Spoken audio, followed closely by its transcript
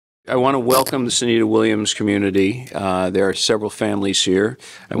I want to welcome the Sunita Williams community. There are several families here.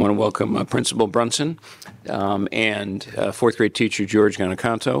 I want to welcome Principal Brunson and fourth grade teacher George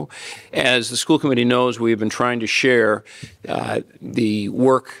Ganacanto. As the school committee knows, we've been trying to share the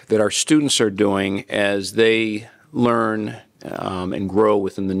work that our students are doing as they learn and grow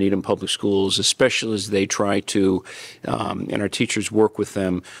within the Needham Public Schools, especially as they try to, and our teachers work with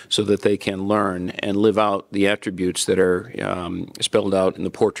them so that they can learn and live out the attributes that are spelled out in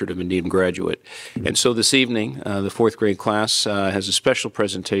the portrait of a Needham graduate. And so this evening, the fourth grade class has a special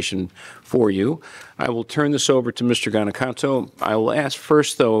presentation for you. I will turn this over to Mr. Ganacanto. I will ask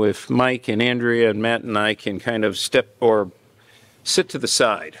first, though, if Mike and Andrea and Matt and I can kind of step or sit to the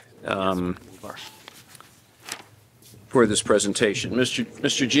side. For this presentation.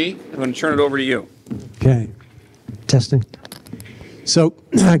 Mr. G, I'm going to turn it over to you. Okay. Testing. So,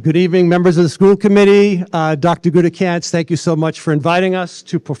 good evening, members of the school committee. Dr. Gudikants, thank you so much for inviting us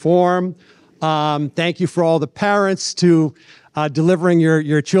to perform. Thank you for all the parents to delivering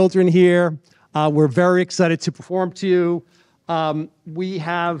your children here. We're very excited to perform to you. We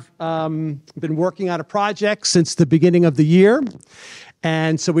have been working on a project since the beginning of the year,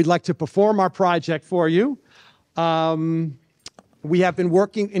 and so we'd like to perform our project for you. We have been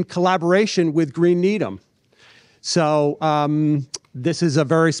working in collaboration with Green Needham. So this is a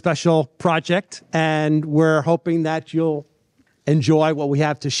very special project, and we're hoping that you'll enjoy what we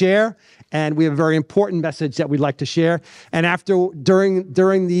have to share. And we have a very important message that we'd like to share. And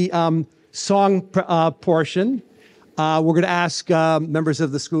during the song portion, we're going to ask members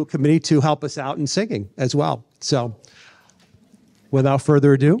of the school committee to help us out in singing as well. So without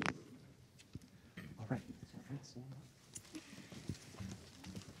further ado.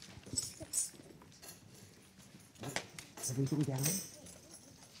 Everything down.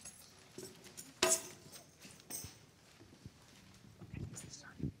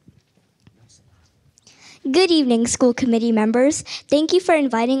 Good evening, school committee members. Thank you for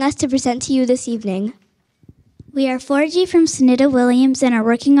inviting us to present to you this evening. We are 4G from Sunita Williams and are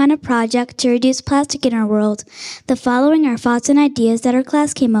working on a project to reduce plastic in our world. The following are thoughts and ideas that our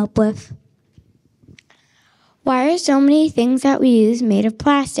class came up with. Why are so many things that we use made of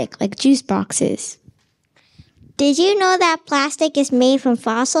plastic, like juice boxes? Did you know that plastic is made from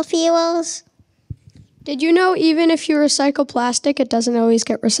fossil fuels? Did you know even if you recycle plastic, it doesn't always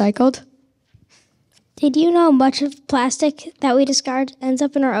get recycled? Did you know much of plastic that we discard ends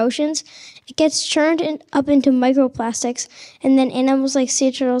up in our oceans? It gets churned up into microplastics, and then animals like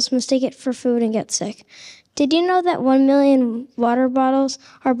sea turtles mistake it for food and get sick. Did you know that 1 million water bottles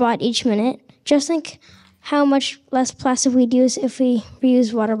are bought each minute? Just think how much less plastic we'd use if we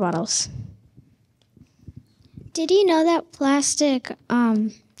reuse water bottles. Did you know that plastic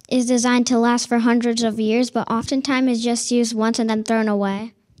is designed to last for hundreds of years, but oftentimes is just used once and then thrown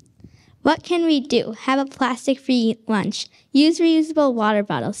away? What can we do? Have a plastic-free lunch. Use reusable water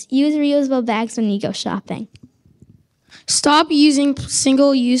bottles. Use reusable bags when you go shopping. Stop using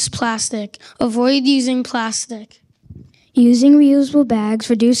single-use plastic. Avoid using plastic. Using reusable bags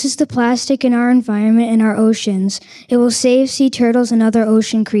reduces the plastic in our environment and our oceans. It will save sea turtles and other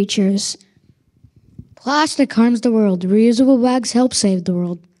ocean creatures. Plastic harms the world. Reusable bags help save the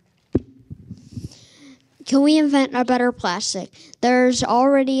world. Can we invent a better plastic? There's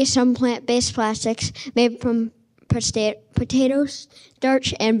already some plant-based plastics made from potatoes,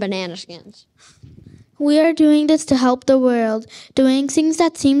 starch, and banana skins. We are doing this to help the world. Doing things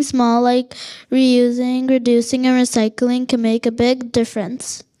that seem small, like reusing, reducing, and recycling, can make a big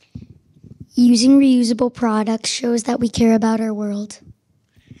difference. Using reusable products shows that we care about our world.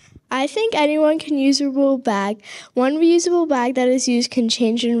 I think anyone can use a reusable bag. One reusable bag that is used can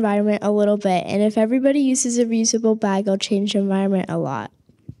change the environment a little bit, and if everybody uses a reusable bag, it'll change the environment a lot.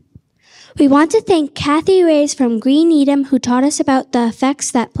 We want to thank Kathy Reyes from Green Needham, who taught us about the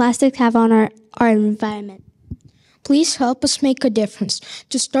effects that plastics have on our environment. Please help us make a difference.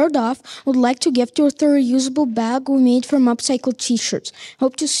 To start off, I would like to gift you a reusable bag we made from upcycled t-shirts.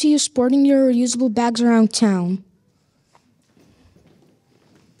 Hope to see you sporting your reusable bags around town.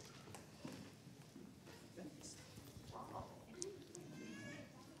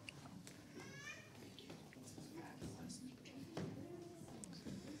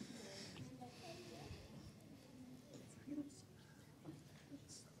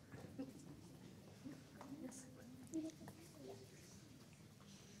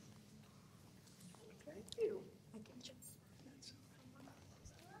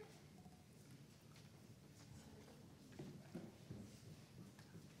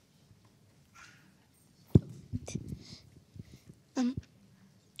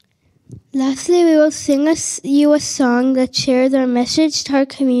 Lastly, we will sing you a song that shares our message to our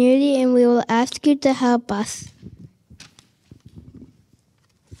community, and we will ask you to help us.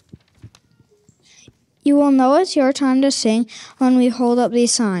 You will know it's your time to sing when we hold up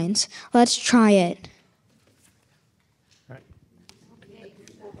these signs. Let's try it.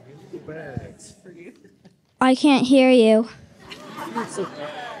 I can't hear you.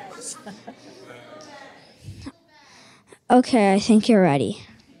 Okay, I think you're ready.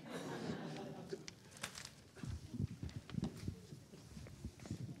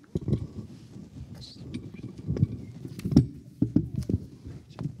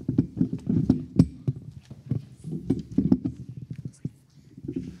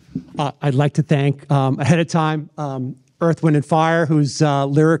 I'd like to thank ahead of time Earth, Wind, and Fire, whose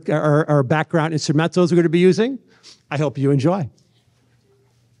lyric or background instrumentals we're going to be using. I hope you enjoy.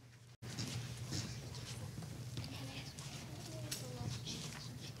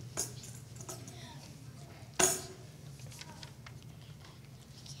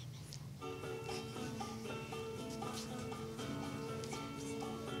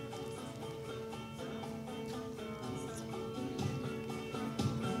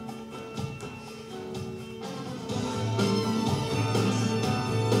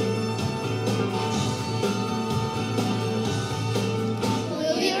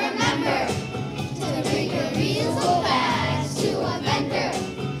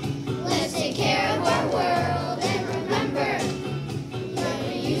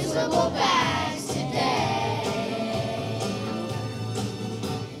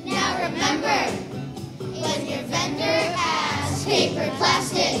 Paper,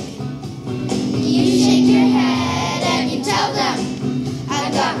 plastic. You shake your head and you tell them,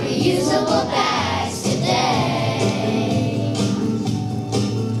 I've got reusable bags today.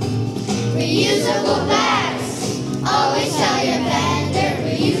 Reusable bags. Always tell your vendor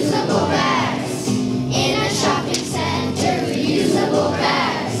reusable bags. In a shopping center, reusable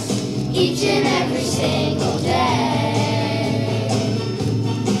bags. Each and every single day.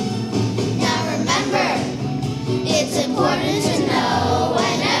 Now remember, it's important to know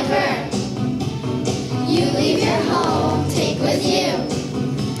whenever you leave your home, take with you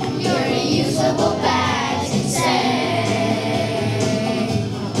your reusable bags and say,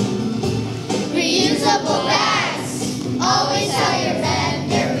 reusable bags. Always tell your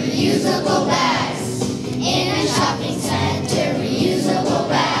vendor reusable bags. In a shopping center, reusable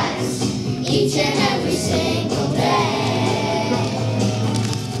bags. Each and every single day.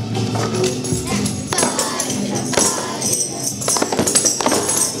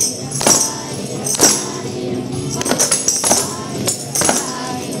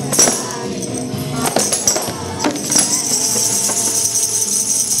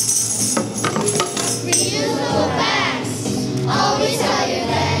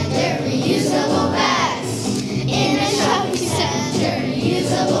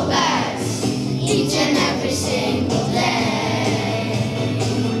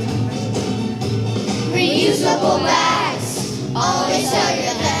 Reusable bags. Always tell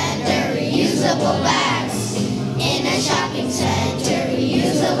your vendor reusable bags. In a shopping center,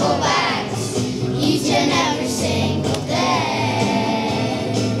 reusable bags. Each and every single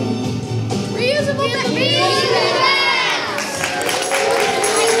day. Reusable bags. Reusable bags.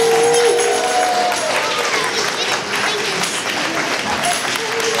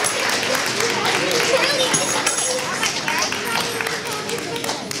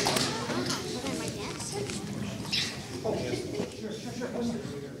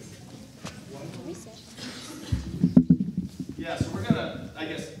 Yeah, so we're gonna, I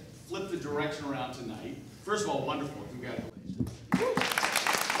guess, flip the direction around tonight. First of all, wonderful, congratulations.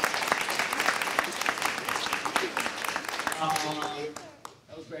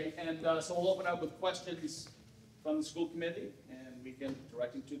 That was great, and so we'll open up with questions from the school committee, and we can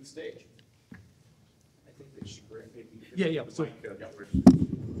direct them to the stage. I think they should bring maybe. Yeah. So, go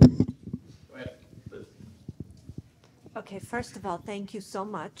ahead, Liz. Okay, first of all, thank you so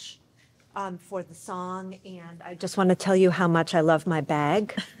much for the song, and I just want to tell you how much I love my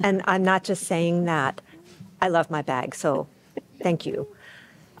bag, and I'm not just saying that. I love my bag, so thank you.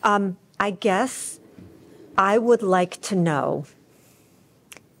 I guess I would like to know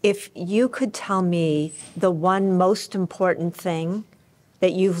if you could tell me the one most important thing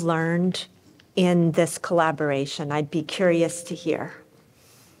that you've learned in this collaboration. I'd be curious to hear.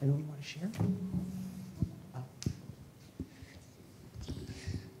 Anyone want to share?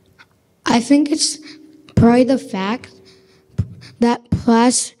 I think it's probably the fact that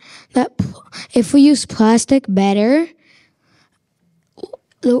if we use plastic better,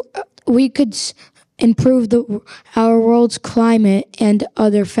 we could improve our world's climate and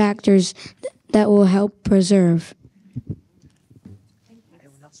other factors that will help preserve.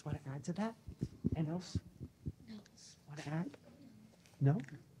 Anyone else want to add to that? Anyone else want to add? No?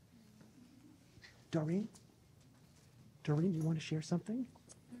 Doreen? Doreen, you want to share something?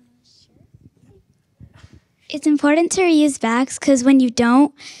 It's important to reuse bags because when you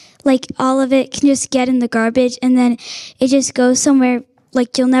don't, like all of it can just get in the garbage and then it just goes somewhere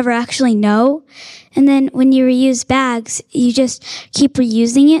like you'll never actually know. And then when you reuse bags, you just keep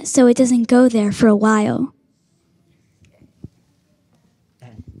reusing it so it doesn't go there for a while.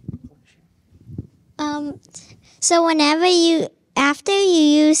 So after you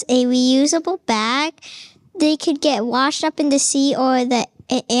use a reusable bag, they could get washed up in the sea, or the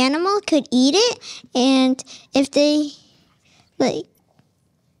animal could eat it. And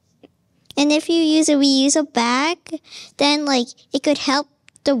if you use a reusable bag, then it could help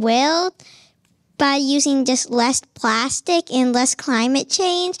the world by using just less plastic and less climate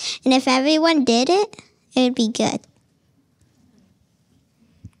change. And if everyone did it, it would be good.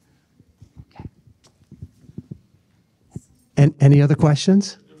 And any other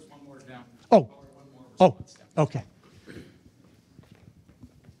questions? There's one more down. Oh, okay.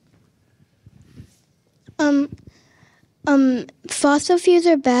 Fossil fuels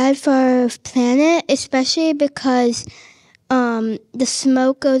are bad for our planet, especially because the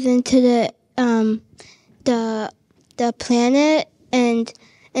smoke goes into the planet, and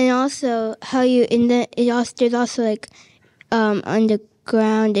also how there's also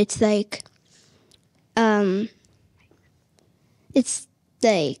underground. It's like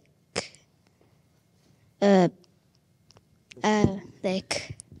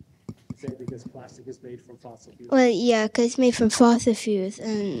Because plastic is made from fossil fuels. Well, yeah, because it's made from fossil fuels,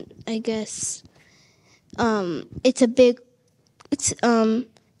 and I guess the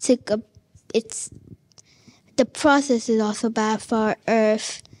process is also bad for our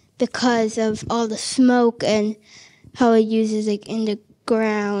Earth because of all the smoke and how it uses in the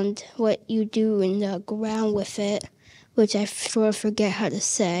ground, what you do in the ground with it, which I sort of forget how to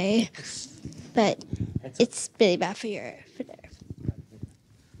say, but it's really bad for your Earth.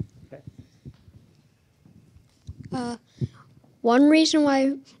 One reason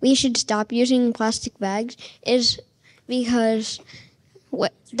why we should stop using plastic bags is because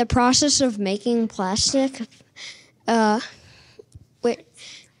the process of making plastic,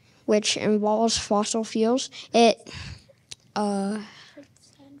 which involves fossil fuels, it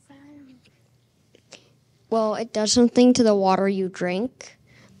does something to the water you drink.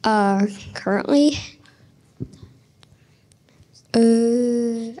 Currently,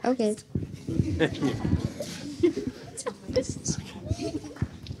 okay.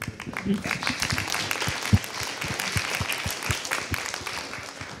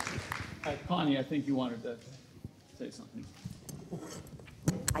 Connie, I think you wanted to say something.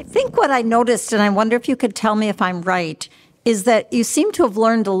 I think what I noticed, and I wonder if you could tell me if I'm right, is that you seem to have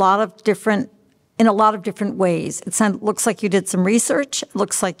learned in a lot of different ways. Looks like you did some research. It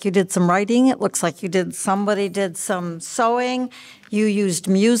looks like you did some writing. It looks like somebody did some sewing. You used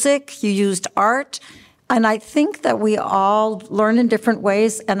music. You used art. And I think that we all learn in different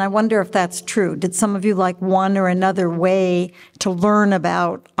ways, and I wonder if that's true. Did some of you like one or another way to learn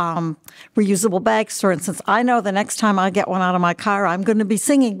about reusable bags? For instance, I know the next time I get one out of my car, I'm going to be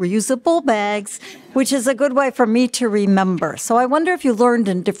singing reusable bags, which is a good way for me to remember. So I wonder if you learned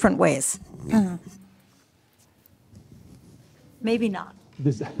in different ways. Maybe not.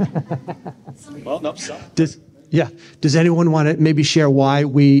 Well, no, so. Does anyone want to maybe share why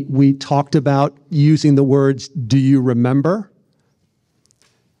we talked about using the words, do you remember?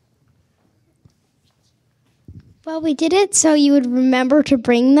 Well, we did it so you would remember to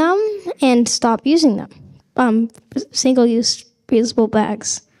bring them and stop using them. Single-use reusable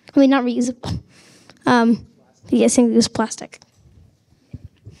bags. I mean, not reusable. Single-use plastic.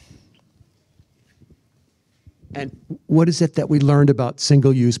 And what is it that we learned about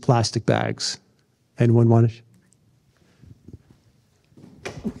single-use plastic bags? Anyone want to?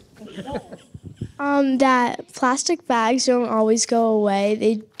 That plastic bags don't always go away.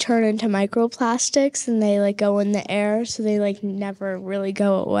 They turn into microplastics and they go in the air, so they never really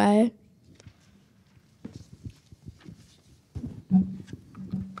go away.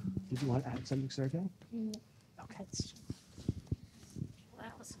 Did you want to add something, Sergey? No. Okay.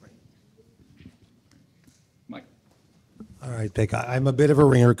 Mike. All right, Vic. I'm a bit of a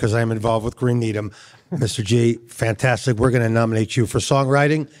ringer because I'm involved with Green Needham. Mr. G, fantastic. We're going to nominate you for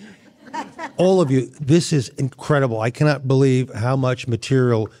songwriting. All of you, this is incredible. I cannot believe how much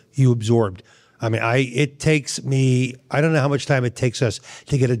material you absorbed. I mean, it takes me, I don't know how much time it takes us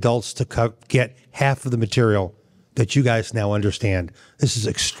to get adults to get half of the material that you guys now understand. This is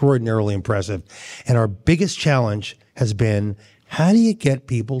extraordinarily impressive. And our biggest challenge has been, how do you get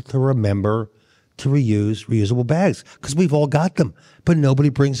people to remember to reuse reusable bags? Because we've all got them, but nobody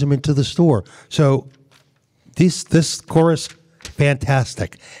brings them into the store. So this chorus,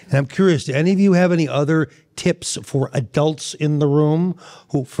 fantastic. And I'm curious, do any of you have any other tips for adults in the room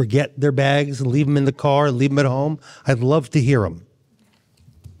who forget their bags and leave them in the car, leave them at home? I'd love to hear them.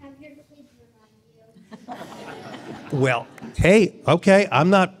 Well, hey, okay,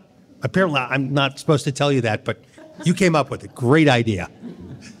 apparently I'm not supposed to tell you that, but you came up with it. Great idea.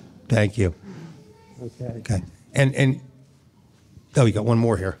 Thank you. Okay. And oh, you got one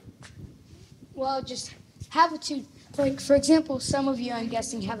more here. Well, just have for example, some of you, I'm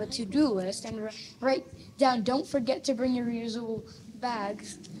guessing, have a to-do list and write down, don't forget to bring your reusable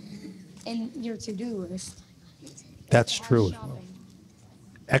bags in your to-do list. That's true.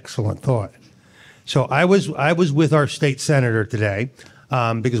 Excellent thought. So I was with our state senator today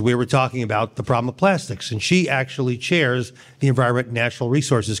because we were talking about the problem of plastics, and she actually chairs the Environment and Natural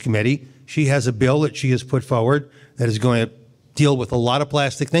Resources Committee. She has a bill that she has put forward that is going to deal with a lot of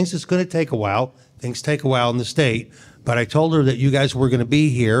plastic things. It's going to take a while. Things take a while in the state, but I told her that you guys were going to be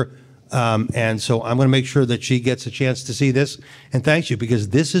here, and so I'm going to make sure that she gets a chance to see this. And thank you, because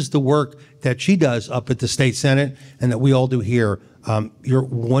this is the work that she does up at the state Senate and that we all do here. You're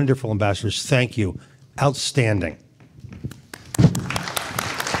wonderful ambassadors. Thank you. Outstanding.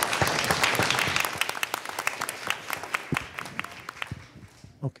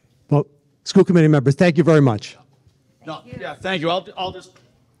 Okay. Well, school committee members, thank you very much. No, yeah, thank you.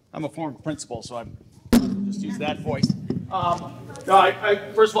 I'm a former principal, so I'm just use that voice.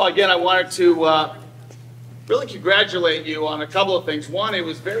 First of all, again, I wanted to really congratulate you on a couple of things. One, it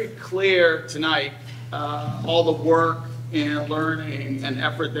was very clear tonight all the work and learning and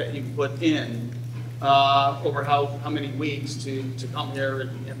effort that you put in over how many weeks to come here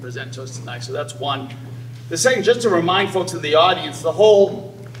and present to us tonight. So that's one. The second, just to remind folks in the audience, the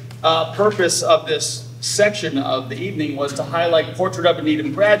whole purpose of this section of the evening was to highlight Portrait of a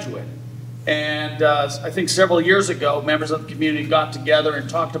Needham Graduate. And I think several years ago, members of the community got together and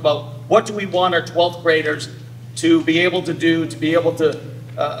talked about what do we want our 12th graders to be able to do, to be able to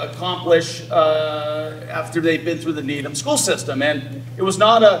accomplish after they've been through the Needham school system. And it's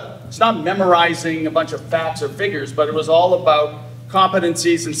not memorizing a bunch of facts or figures, but it was all about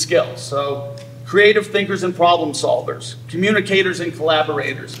competencies and skills. So creative thinkers and problem solvers, communicators and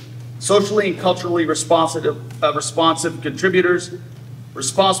collaborators, socially and culturally responsive contributors,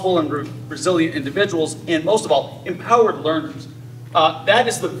 responsible and resilient individuals, and most of all, empowered learners. That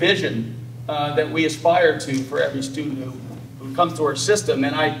is the vision that we aspire to for every student who comes to our system.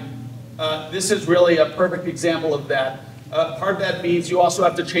 And this is really a perfect example of that. Part of that means you also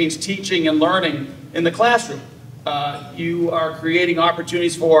have to change teaching and learning in the classroom. You are creating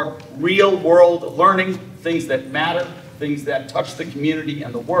opportunities for real-world learning, things that matter, things that touch the community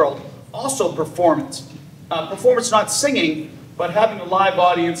and the world. Also performance. Performance not singing, but having a live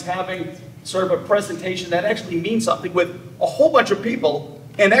audience, having sort of a presentation that actually means something with a whole bunch of people,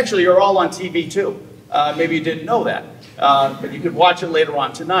 and actually you're all on TV too. Maybe you didn't know that, but you could watch it later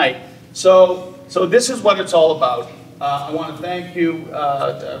on tonight. So this is what it's all about. I want to thank you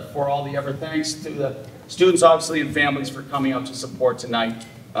for all the effort. Thanks to the students, obviously, and families for coming out to support tonight.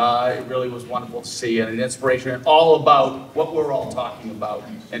 It really was wonderful to see, and an inspiration, and all about what we're all talking about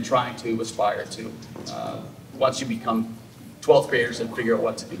and trying to aspire to once you become 12th graders and figure out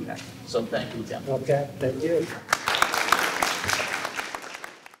what to do next. So thank you again. Okay, thank you.